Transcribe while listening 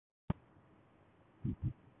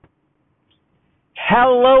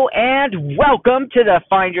Hello and welcome to the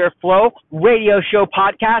Find Your Flow radio show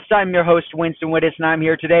podcast. I'm your host, Winston Wittes, and I'm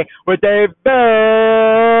here today with a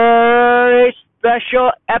very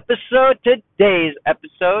special episode. Today's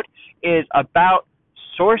episode is about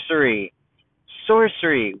sorcery.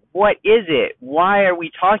 Sorcery, what is it? Why are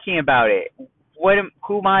we talking about it?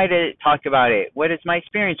 Who am I to talk about it? What is my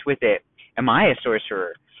experience with it? Am I a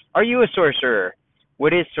sorcerer? Are you a sorcerer?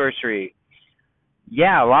 What is sorcery?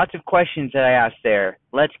 Yeah, lots of questions that I asked there.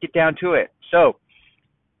 Let's get down to it. So,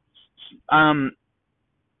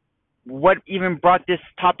 what even brought this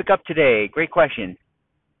topic up today? Great question.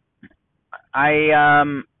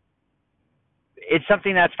 It's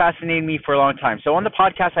something that's fascinated me for a long time. So on the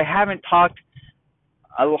podcast, I haven't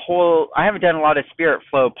done a lot of Spirit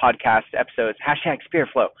Flow podcast episodes. # Spirit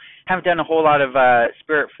Flow. Haven't done a whole lot of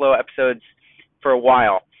Spirit Flow episodes for a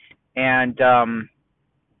while, and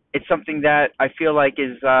it's something that I feel like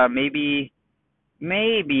is maybe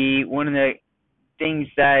one of the things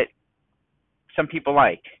that some people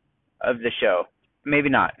like of the show. Maybe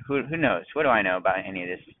not. Who knows? What do I know about any of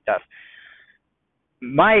this stuff?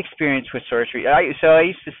 My experience with sorcery. I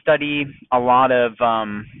used to study a lot of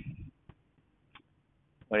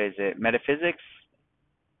metaphysics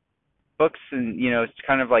books, and it's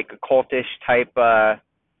kind of like a cultish type,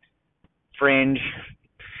 fringe,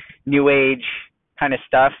 new age kind of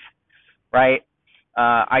stuff, right?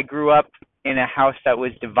 I grew up in a house that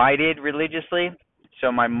was divided religiously.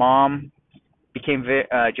 So my mom became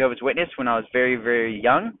Jehovah's Witness when I was very, very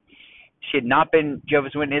young. She had not been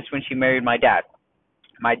Jehovah's Witness when she married my dad.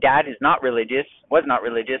 My dad is not religious, was not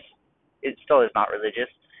religious, it still is not religious,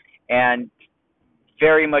 and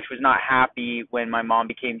very much was not happy when my mom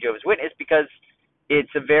became Jehovah's Witness because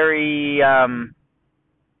it's a very,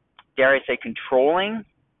 dare I say, controlling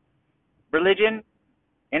religion,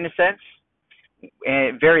 in a sense,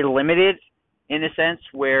 and very limited in a sense,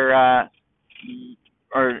 where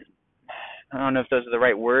or I don't know if those are the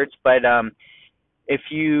right words, but if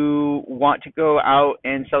you want to go out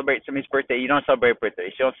and celebrate somebody's birthday, you don't celebrate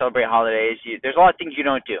birthdays, you don't celebrate holidays, there's a lot of things you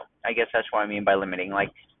don't do. I guess that's what I mean by limiting.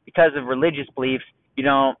 Like, because of religious beliefs, you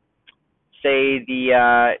don't say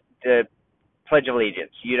the Pledge of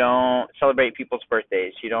Allegiance, you don't celebrate people's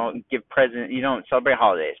birthdays, you don't give presents, you don't celebrate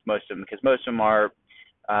holidays, most of them, because most of them are,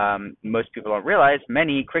 most people don't realize,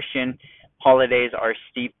 many Christian holidays are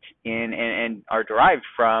steeped in and are derived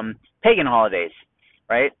from pagan holidays,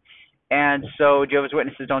 right? And so Jehovah's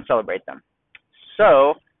Witnesses don't celebrate them.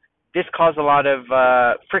 So this caused a lot of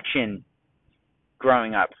friction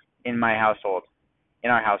growing up in our household,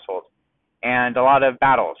 and a lot of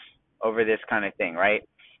battles over this kind of thing, right?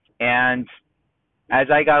 And as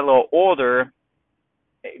I got a little older,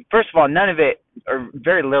 first of all, none of it, or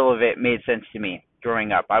very little of it, made sense to me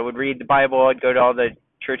growing up. I would read the Bible, I'd go to all the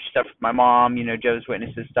church stuff with my mom, Jehovah's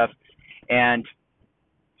Witnesses stuff, and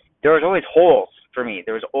there was always holes for me.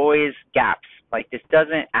 There was always gaps. Like, this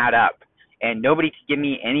doesn't add up, and nobody could give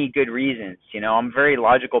me any good reasons. I'm a very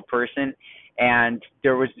logical person, and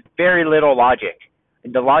there was very little logic.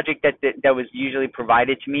 The logic that was usually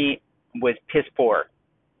provided to me was piss poor,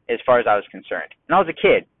 as far as I was concerned. And I was a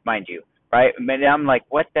kid, mind you, right? But I'm like,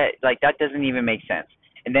 that doesn't even make sense.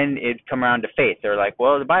 And then it'd come around to faith. They're like,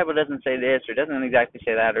 well, the Bible doesn't say this, or doesn't exactly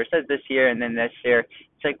say that, or it says this here and then this here.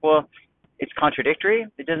 It's like, well, it's contradictory.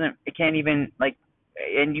 It can't even,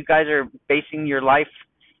 and you guys are basing your life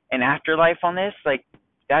and afterlife on this? Like,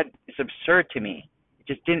 that is absurd to me. It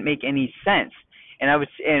just didn't make any sense. And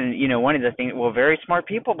one of the things, very smart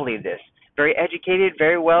people believe this. Very educated,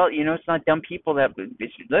 very well, it's not dumb people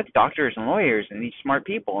look, doctors and lawyers and these smart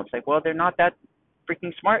people. It's like, well, they're not that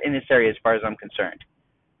freaking smart in this area as far as I'm concerned,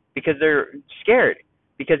 because they're scared,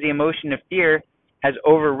 because the emotion of fear has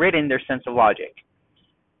overridden their sense of logic.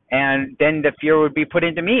 And then the fear would be put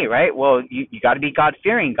into me, right? Well, you got to be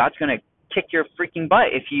God-fearing. God's going to kick your freaking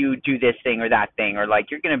butt if you do this thing or that thing, or like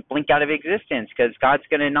you're going to blink out of existence because God's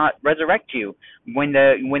going to not resurrect you when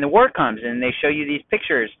the war comes and they show you these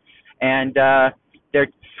pictures. And they're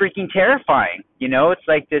freaking terrifying. It's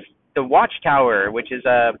like the Watchtower, which is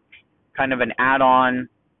a kind of an add-on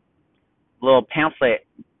little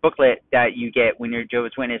booklet that you get when you're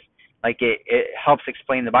Jehovah's Witness. Like, it helps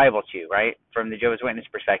explain the Bible to you, right, from the Jehovah's Witness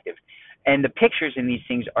perspective. And the pictures in these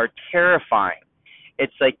things are terrifying.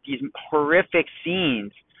 It's like these horrific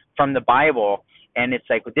scenes from the Bible, and it's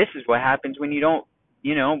like, well, this is what happens when you don't,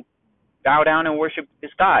 bow down and worship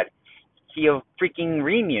this God. He'll freaking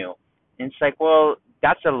ream you. And it's like, well,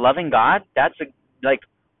 that's a loving God? That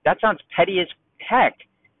sounds petty as heck.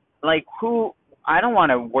 Like, I don't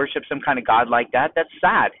want to worship some kind of God like that. That's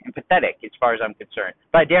sad and pathetic as far as I'm concerned.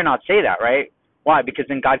 But I dare not say that, right? Why? Because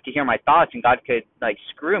then God could hear my thoughts and God could like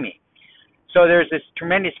screw me. So there's this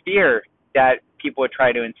tremendous fear that people would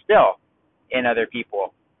try to instill in other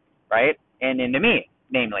people, right? And into me,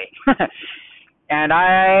 namely. And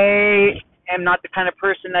I am not the kind of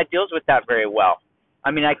person that deals with that very well.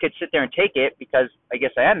 I mean, I could sit there and take it because I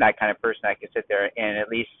guess I am that kind of person. I could sit there and at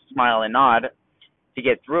least smile and nod to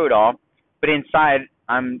get through it all. But inside,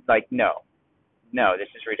 I'm like, no, this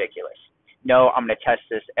is ridiculous. No, I'm going to test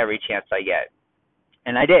this every chance I get.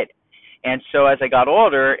 And I did. And so as I got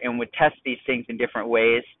older and would test these things in different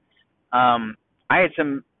ways, I had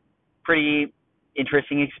some pretty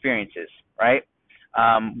interesting experiences, right?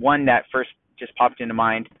 One that first just popped into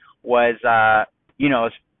mind was, I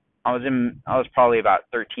was probably about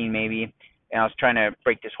 13 maybe, and I was trying to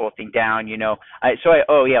break this whole thing down,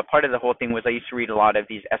 part of the whole thing was I used to read a lot of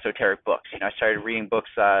these esoteric books. I started reading books.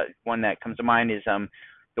 One that comes to mind is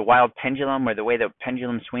The Wild Pendulum, or The Way the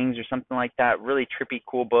Pendulum Swings, or something like that. Really trippy,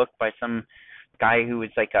 cool book by some guy who was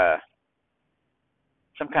like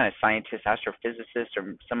some kind of scientist, astrophysicist,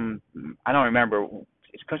 or I don't remember.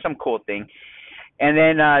 It's some cool thing. And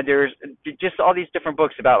then there's just all these different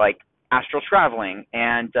books about like astral traveling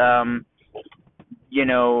and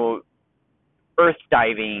earth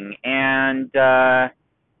diving and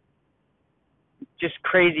just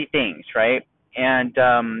crazy things, right? And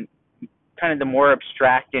kind of the more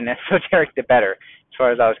abstract and esoteric, the better, as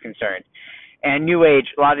far as I was concerned. And New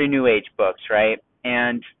Age, a lot of New Age books, right?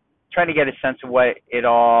 And trying to get a sense of what it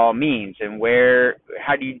all means and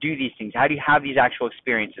how do you do these things? How do you have these actual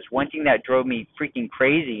experiences? One thing that drove me freaking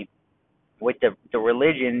crazy with the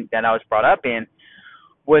religion that I was brought up in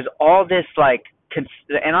was all this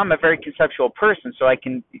and I'm a very conceptual person, so I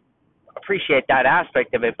can appreciate that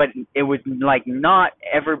aspect of it, but it was like not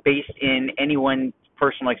ever based in anyone's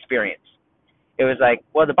personal experience. It was like,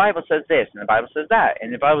 well, the Bible says this, and the Bible says that,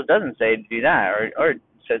 and the Bible doesn't say to do that, or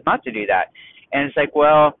says not to do that. And it's like,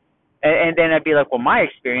 well, and then I'd be like, well, my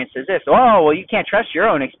experience is this. Oh, well, you can't trust your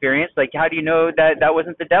own experience. Like, how do you know that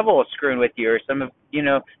wasn't the devil screwing with you, or some of,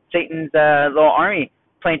 Satan's little army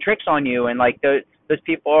playing tricks on you, and like those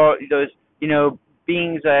people, those,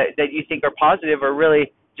 beings that you think are positive are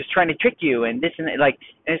really just trying to trick you, and this and that, and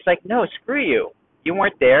it's like, no, screw you. You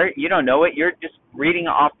weren't there. You don't know it. You're just reading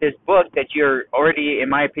off this book that you're already, in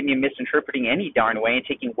my opinion, misinterpreting any darn way and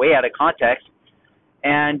taking way out of context.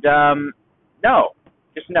 And no,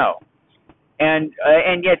 just no. And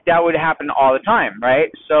yet that would happen all the time,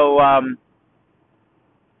 right? So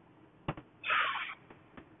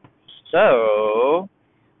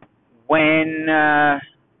when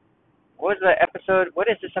what was the episode? What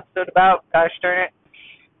is this episode about? Gosh darn it!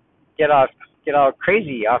 Get all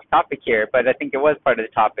crazy off topic here, but I think it was part of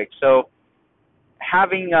the topic. So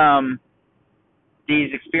having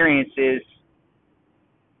these experiences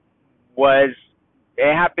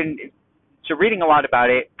it happened. So reading a lot about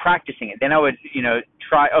it, practicing it. Then I would,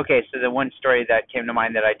 try. Okay, so the one story that came to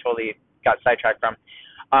mind that I totally got sidetracked from.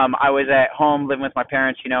 I was at home living with my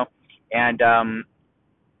parents, and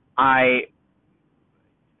I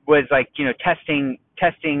was like,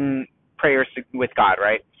 testing prayers with God,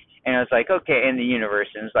 right? And I was like, okay, in the universe,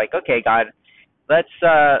 and it's like, okay, God, let's.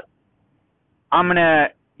 I'm gonna,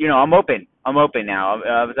 I'm open now.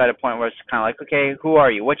 I was at a point where it's kind of like, okay, who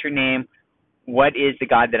are you? What's your name? What is the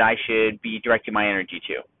God that I should be directing my energy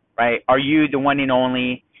to, right? Are you the one and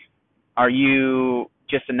only? Are you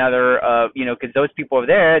just another because those people over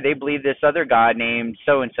there, they believe this other God named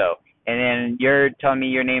so-and-so. And then you're telling me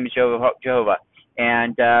your name is Jehovah.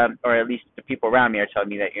 And, or at least the people around me are telling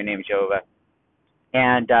me that your name is Jehovah.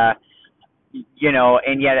 And,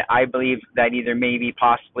 and yet I believe that either maybe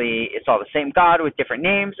possibly it's all the same God with different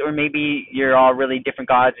names, or maybe you're all really different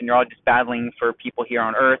gods and you're all just battling for people here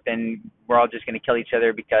on earth and we're all just going to kill each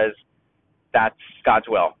other because that's God's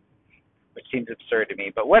will, which seems absurd to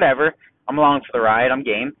me. But whatever. I'm along for the ride. I'm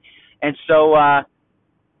game. And so I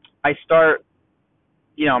start,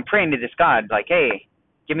 I'm praying to this God, like, hey,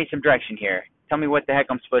 give me some direction here. Tell me what the heck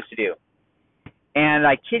I'm supposed to do. And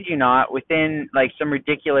I kid you not, within like some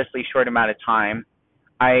ridiculously short amount of time,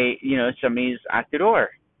 somebody's at the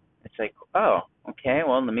door. It's like, oh, okay,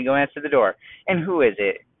 well, let me go answer the door. And who is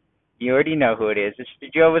it? You already know who it is. It's the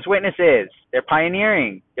Jehovah's Witnesses. They're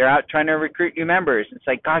pioneering. They're out trying to recruit new members. It's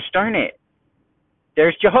like, gosh darn it.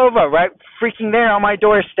 There's Jehovah right freaking there on my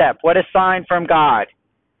doorstep. What a sign from God,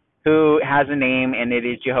 who has a name, and it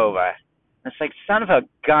is Jehovah. It's like, son of a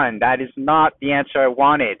gun, that is not the answer I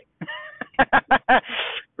wanted.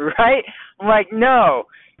 Right? I'm like, no,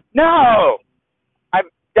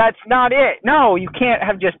 that's not it. No, you can't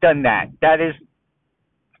have just done that. That is,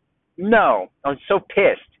 no. I was so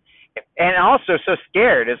pissed. And also so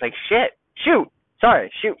scared. It's like, shoot,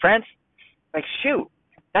 sorry, shoot, friends. Like, shoot,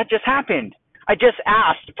 that just happened. I just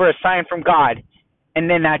asked for a sign from God, and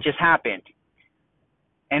then that just happened.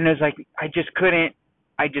 And it was like, I just couldn't.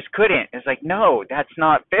 It's like, no, that's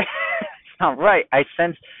not fair. It's not right. I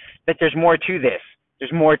sense that there's more to this.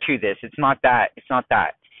 There's more to this. It's not that. It's not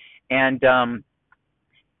that. And I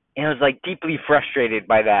was like deeply frustrated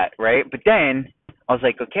by that, right? But then I was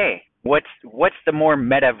like, okay, what's the more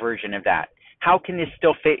meta version of that? How can this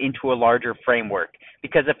still fit into a larger framework?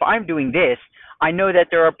 Because if I'm doing this, I know that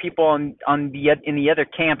there are people in the other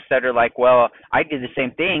camps that are like, well, I did the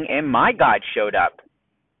same thing and my God showed up,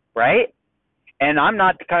 right? And I'm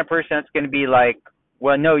not the kind of person that's going to be like,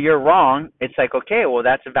 well, no, you're wrong. It's like, okay, well,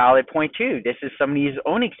 that's a valid point too. This is somebody's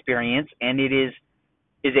own experience, and is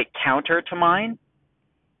it counter to mine?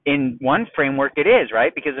 In one framework it is,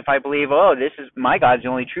 right? Because if I believe, oh, this is my God's the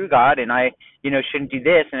only true God, and I, shouldn't do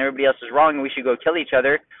this, and everybody else is wrong, and we should go kill each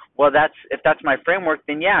other. Well, if that's my framework,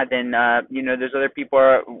 then yeah, then there's other people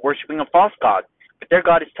are worshiping a false God, but their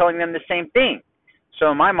God is telling them the same thing. So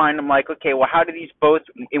in my mind, I'm like, okay, well, how do these both?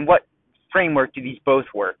 In what framework do these both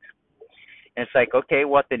work? And it's like, okay,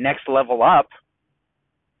 well, at the next level up,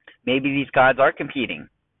 maybe these gods are competing.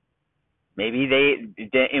 Maybe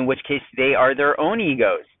in which case they are their own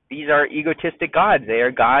egos. These are egotistic gods. They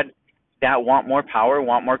are gods that want more power,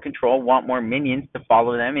 want more control, want more minions to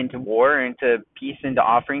follow them into war, into peace, into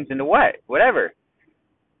offerings, into whatever.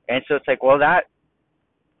 And so it's like, well, that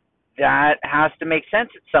has to make sense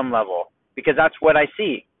at some level, because that's what I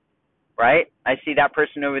see, right? I see that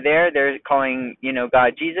person over there. They're calling,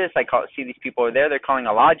 God Jesus. See these people over there. They're calling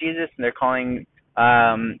Allah Jesus, and they're calling,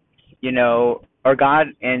 or God,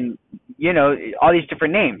 and all these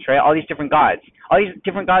different names, right? All these different gods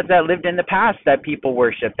that lived in the past that people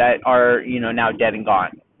worship that are now dead and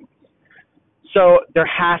gone. So there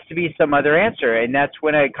has to be some other answer, and that's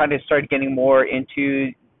when I kind of started getting more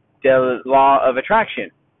into the law of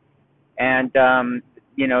attraction, and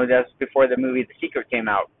that's before the movie The Secret came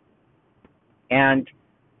out, and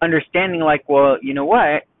understanding like, well,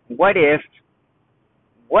 what if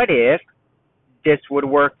this would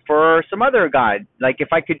work for some other god? Like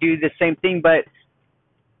if I could do the same thing but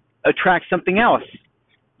attract something else,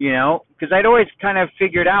 because I'd always kind of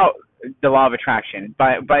figured out the law of attraction.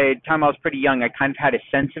 By the time I was pretty young, I kind of had a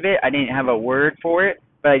sense of it. I didn't have a word for it,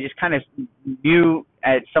 but I just kind of knew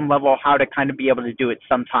at some level how to kind of be able to do it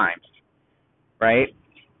sometimes, right?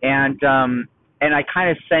 And I kind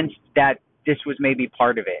of sensed that this was maybe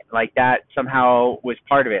part of it, like that somehow was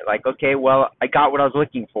part of it. Like, okay, well, I got what I was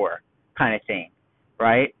looking for, kind of thing,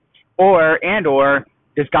 right? Or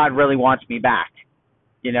does God really wants me back?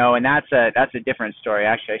 And that's a different story.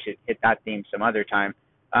 Actually, I should hit that theme some other time,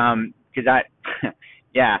 because that,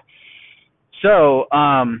 yeah. So,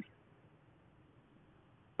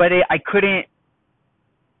 but I couldn't.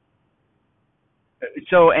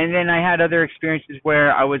 So, and then I had other experiences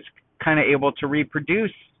where I was kind of able to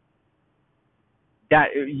reproduce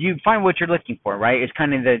that. You find what you're looking for, right? It's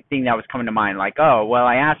kind of the thing that was coming to mind. Like, oh, well,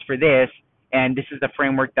 I asked for this, and this is the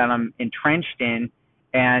framework that I'm entrenched in,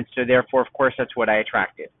 and so therefore, of course, that's what I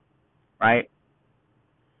attracted, right?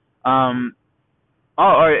 And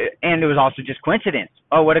it was also just coincidence.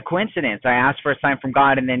 Oh, what a coincidence. I asked for a sign from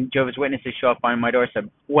God, and then Jehovah's Witnesses show up on my doorstep.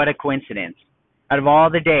 What a coincidence. Out of all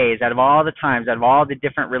the days, out of all the times, out of all the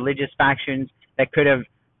different religious factions that could have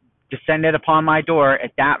descended upon my door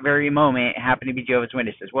at that very moment, it happened to be Jehovah's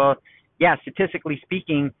Witnesses. Well, yeah, statistically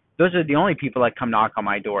speaking, those are the only people that come knock on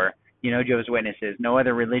my door, Jehovah's Witnesses. No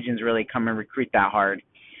other religions really come and recruit that hard,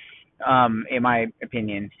 in my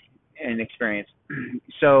opinion and experience.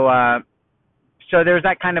 So there's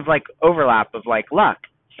that kind of like overlap of like luck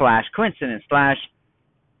 / coincidence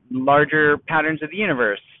 / larger patterns of the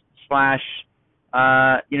universe /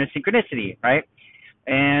 synchronicity, right?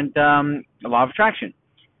 And the law of attraction.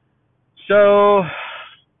 So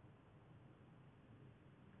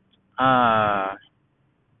I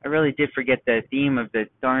really did forget the theme of the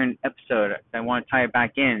darn episode. I want to tie it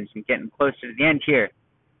back in. So I'm getting closer to the end here.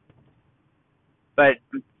 But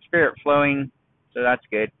spirit flowing, so that's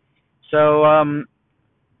good. So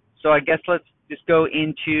I guess let's just go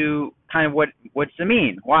into kind of what's the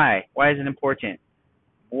mean? Why is it important?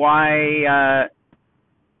 Why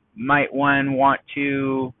might one want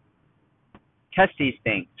to test these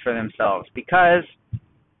things for themselves? Because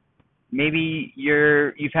maybe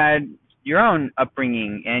you've had your own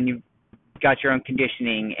upbringing and you've got your own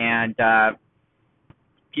conditioning, and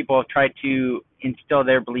people have tried to instill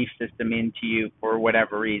their belief system into you for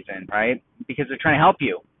whatever reason, right? Because they're trying to help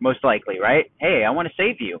you, most likely, right? Hey, I want to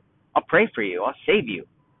save you. I'll pray for you. I'll save you.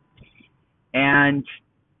 And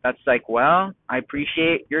that's like, well, I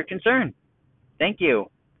appreciate your concern. Thank you.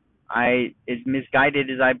 As misguided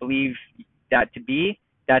as I believe that to be,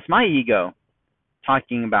 that's my ego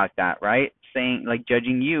talking about that, right? Saying, like,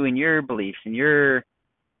 judging you and your beliefs and your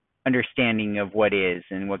understanding of what is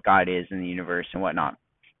and what God is in the universe and whatnot.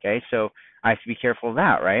 Okay, so I have to be careful of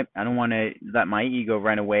that, right? I don't want to let my ego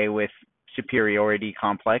run away with superiority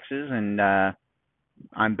complexes and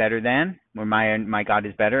I'm better than, or my God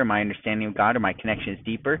is better, or my understanding of God or my connection is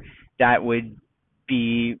deeper. That would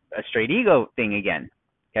be a straight ego thing again.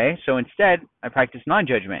 Okay, so instead, I practice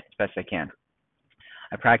non-judgment as best I can.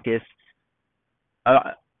 I practice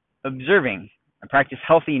uh, observing. I practice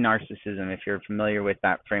healthy narcissism, if you're familiar with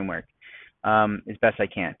that framework, as best I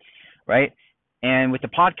can, right? And with the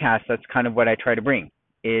podcast, that's kind of what I try to bring,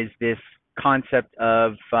 is this concept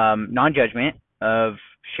of non-judgment, of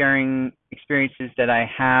sharing experiences that I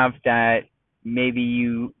have that maybe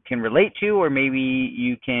you can relate to, or maybe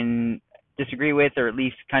you can disagree with, or at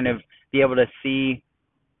least kind of be able to see,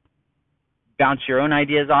 bounce your own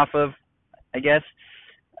ideas off of, I guess.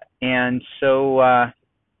 And so,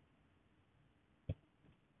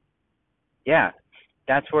 yeah,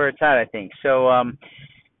 that's where it's at, I think. So,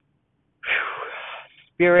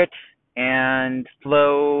 spirit and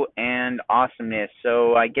flow and awesomeness.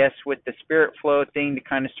 So I guess with the spirit flow thing, to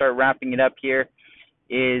kind of start wrapping it up here,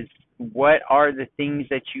 is what are the things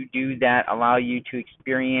that you do that allow you to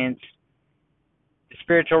experience the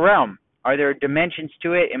spiritual realm? Are there dimensions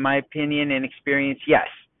to it? In my opinion and experience, yes.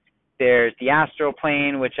 There's the astral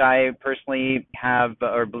plane, which I personally have,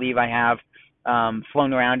 or believe I have,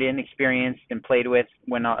 flown around in, experienced, and played with,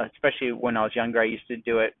 especially when I was younger. I used to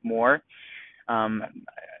do it more. I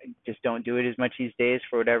just don't do it as much these days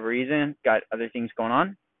for whatever reason. Got other things going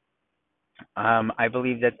on. I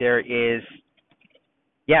believe that there's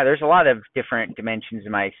a lot of different dimensions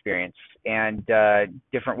in my experience, and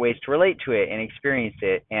different ways to relate to it and experience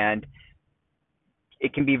it. And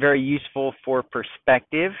it can be very useful for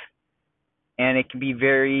perspective, and it can be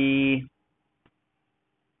very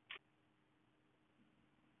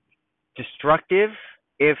destructive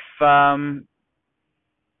if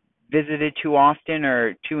visited too often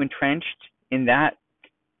or too entrenched in that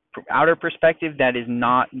outer perspective that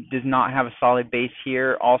does not have a solid base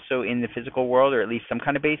here, also in the physical world, or at least some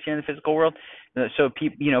kind of base here in the physical world. So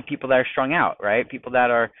people that are strung out, right? People that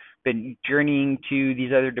are been journeying to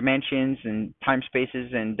these other dimensions and time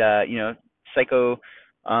spaces, and psycho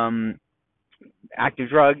active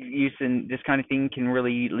drug use and this kind of thing can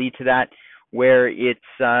really lead to that, where it's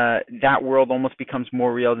that world almost becomes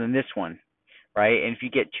more real than this one, right? And if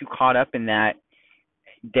you get too caught up in that,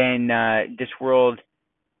 then this world,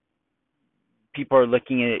 people are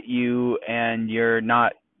looking at you and you're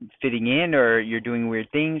not fitting in, or you're doing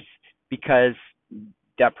weird things because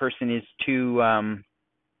that person is too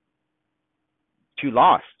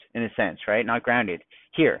lost, in a sense, right? Not grounded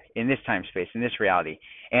here in this time space, in this reality.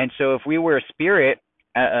 And so if we were a spirit,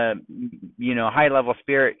 high level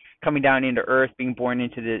spirit coming down into earth, being born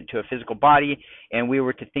to a physical body, and we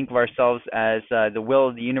were to think of ourselves as the will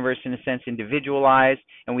of the universe, in a sense, individualized,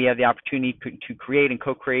 and we have the opportunity to create and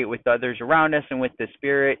co-create with others around us, and with the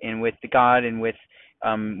spirit, and with the God, and with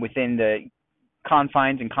within the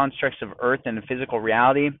confines and constructs of earth and the physical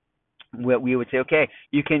reality. We would say, okay,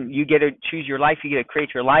 you get to choose your life, you get to create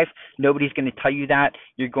your life. Nobody's going to tell you that.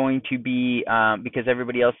 You're going to be, because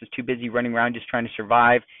everybody else is too busy running around just trying to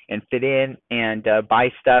survive and fit in and buy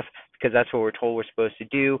stuff, because that's what we're told we're supposed to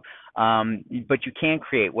do. But you can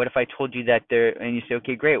create. What if I told you that and you say,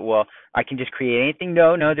 okay, great, well, I can just create anything?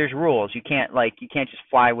 No, there's rules. You can't just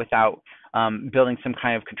fly without building some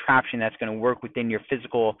kind of contraption that's going to work within your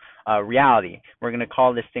physical reality. We're going to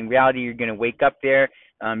call this thing reality. You're going to wake up there.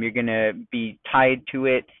 You're going to be tied to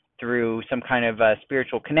it through some kind of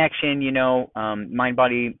spiritual connection, mind,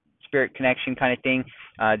 body, spirit connection kind of thing.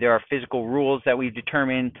 There are physical rules that we've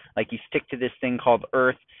determined, like you stick to this thing called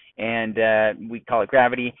Earth, and we call it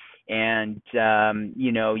gravity. And,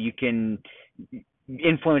 you can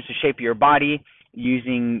influence the shape of your body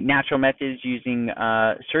using natural methods, using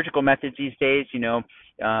surgical methods these days. You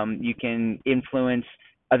can influence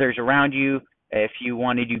others around you. If you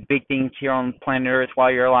want to do big things here on planet Earth while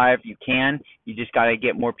you're alive, you can. You just got to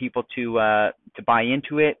get more people to buy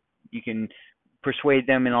into it. You can persuade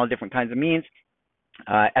them in all different kinds of means.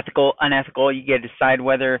 Ethical, unethical, you get to decide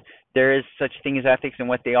whether there is such a thing as ethics and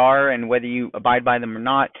what they are, and whether you abide by them or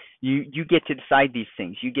not. You get to decide these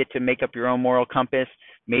things. You get to make up your own moral compass.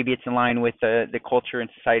 Maybe it's in line with the culture and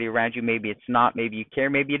society around you. Maybe it's not. Maybe you care.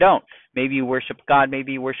 Maybe you don't. Maybe you worship God.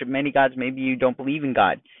 Maybe you worship many gods. Maybe you don't believe in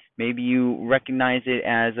God. Maybe you recognize it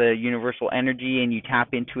as a universal energy and you tap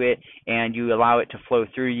into it and you allow it to flow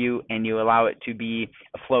through you and you allow it to be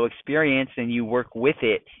a flow experience and you work with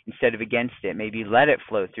it instead of against it. Maybe you let it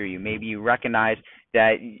flow through you. Maybe you recognize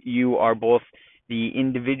that you are both the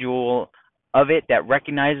individual of it that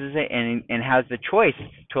recognizes it and has the choice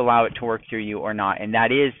to allow it to work through you or not. And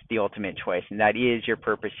that is the ultimate choice, and that is your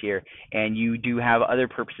purpose here. And you do have other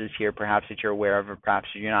purposes here, perhaps that you're aware of, or perhaps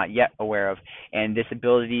you're not yet aware of. And this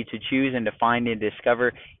ability to choose and to find and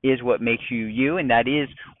discover is what makes you you, and that is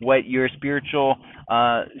what your spiritual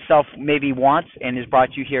self maybe wants and has brought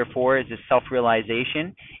you here for, is this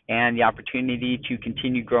self-realization and the opportunity to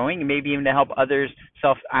continue growing, and maybe even to help others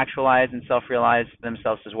self-actualize and self-realize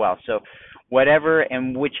themselves as well. So whatever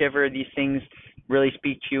and whichever of these things really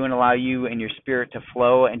speak to you and allow you and your spirit to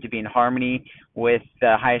flow and to be in harmony with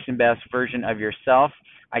the highest and best version of yourself,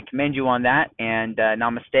 I commend you on that, and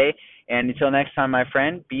namaste. And until next time, my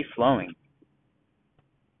friend, be flowing.